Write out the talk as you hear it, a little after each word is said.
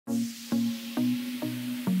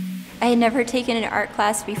I had never taken an art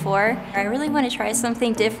class before. I really want to try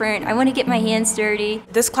something different. I want to get my hands dirty.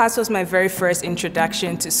 This class was my very first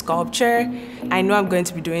introduction to sculpture. I know I'm going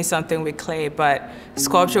to be doing something with clay, but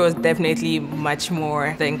sculpture was definitely much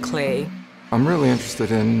more than clay. I'm really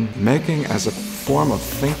interested in making as a form of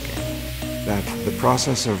thinking, that the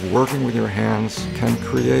process of working with your hands can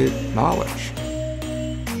create knowledge.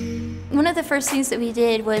 One of the first things that we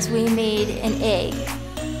did was we made an egg.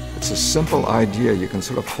 It's a simple idea. You can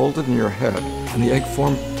sort of hold it in your head, and the egg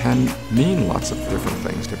form can mean lots of different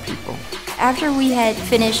things to people. After we had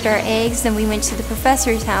finished our eggs, then we went to the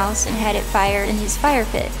professor's house and had it fired in his fire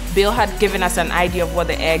pit. Bill had given us an idea of what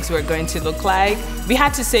the eggs were going to look like. We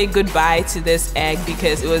had to say goodbye to this egg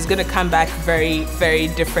because it was going to come back very, very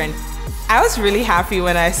different. I was really happy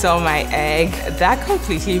when I saw my egg. That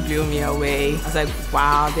completely blew me away. I was like,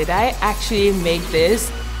 wow, did I actually make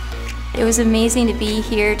this? It was amazing to be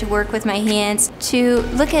here, to work with my hands, to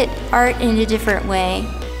look at art in a different way.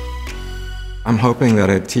 I'm hoping that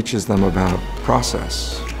it teaches them about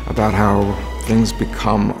process, about how things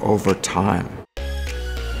become over time.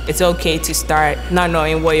 It's okay to start not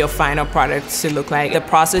knowing what your final product should look like. The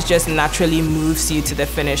process just naturally moves you to the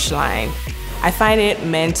finish line. I find it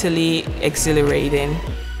mentally exhilarating.